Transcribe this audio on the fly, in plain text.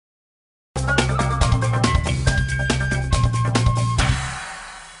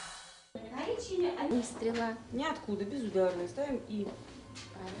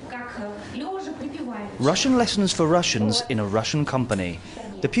Russian lessons for Russians in a Russian company.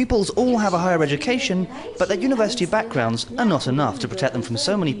 The pupils all have a higher education, but their university backgrounds are not enough to protect them from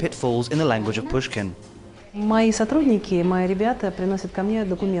so many pitfalls in the language of Pushkin. My colleagues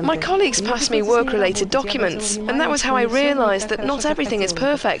pass me work-related documents, and that was how I realised that not everything is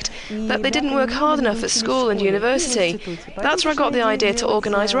perfect, that they didn't work hard enough at school and university. That's where I got the idea to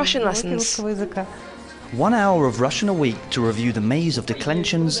organise Russian lessons. 1 hour of Russian a week to review the maze of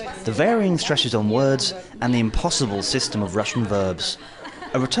declensions, the varying stresses on words, and the impossible system of Russian verbs.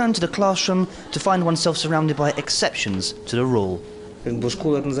 A return to the classroom to find oneself surrounded by exceptions to the rule. Our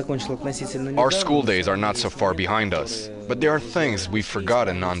school days are not so far behind us, but there are things we've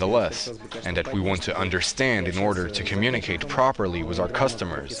forgotten nonetheless, and that we want to understand in order to communicate properly with our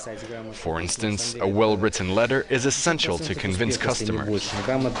customers. For instance, a well-written letter is essential to convince customers.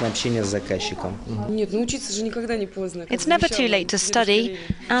 It's never too late to study.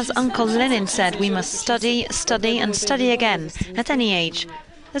 As Uncle Lenin said, we must study, study and study again, at any age.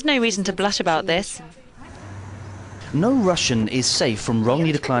 There's no reason to blush about this. No Russian is safe from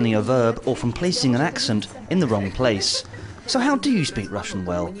wrongly declining a verb or from placing an accent in the wrong place. So how do you speak Russian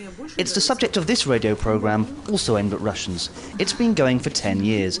well? It's the subject of this radio programme, also aimed at Russians. It's been going for 10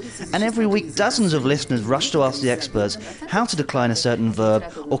 years, and every week dozens of listeners rush to ask the experts how to decline a certain verb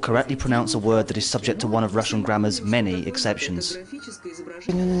or correctly pronounce a word that is subject to one of Russian grammar's many exceptions.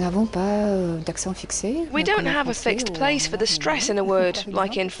 We don't have a fixed place for the stress in a word,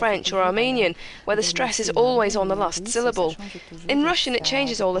 like in French or Armenian, where the stress is always on the last syllable. In Russian it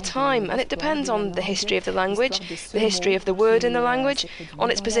changes all the time, and it depends on the history of the language, the history of the word in the language, on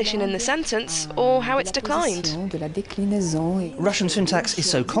its position in the sentence, or how it's declined. Russian syntax is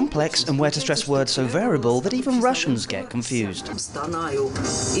so complex and where to stress words so variable that even Russians get confused.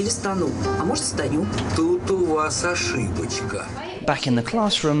 Back in the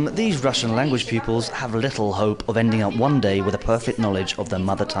classroom, these Russian language pupils have little hope of ending up one day with a perfect knowledge of their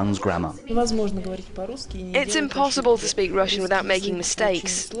mother tongue's grammar. It's impossible to speak Russian without making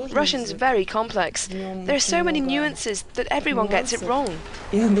mistakes. Russian's very complex. There are so many nuances that everyone gets it wrong.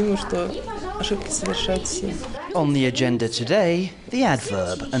 On the agenda today, the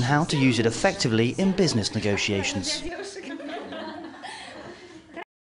adverb and how to use it effectively in business negotiations.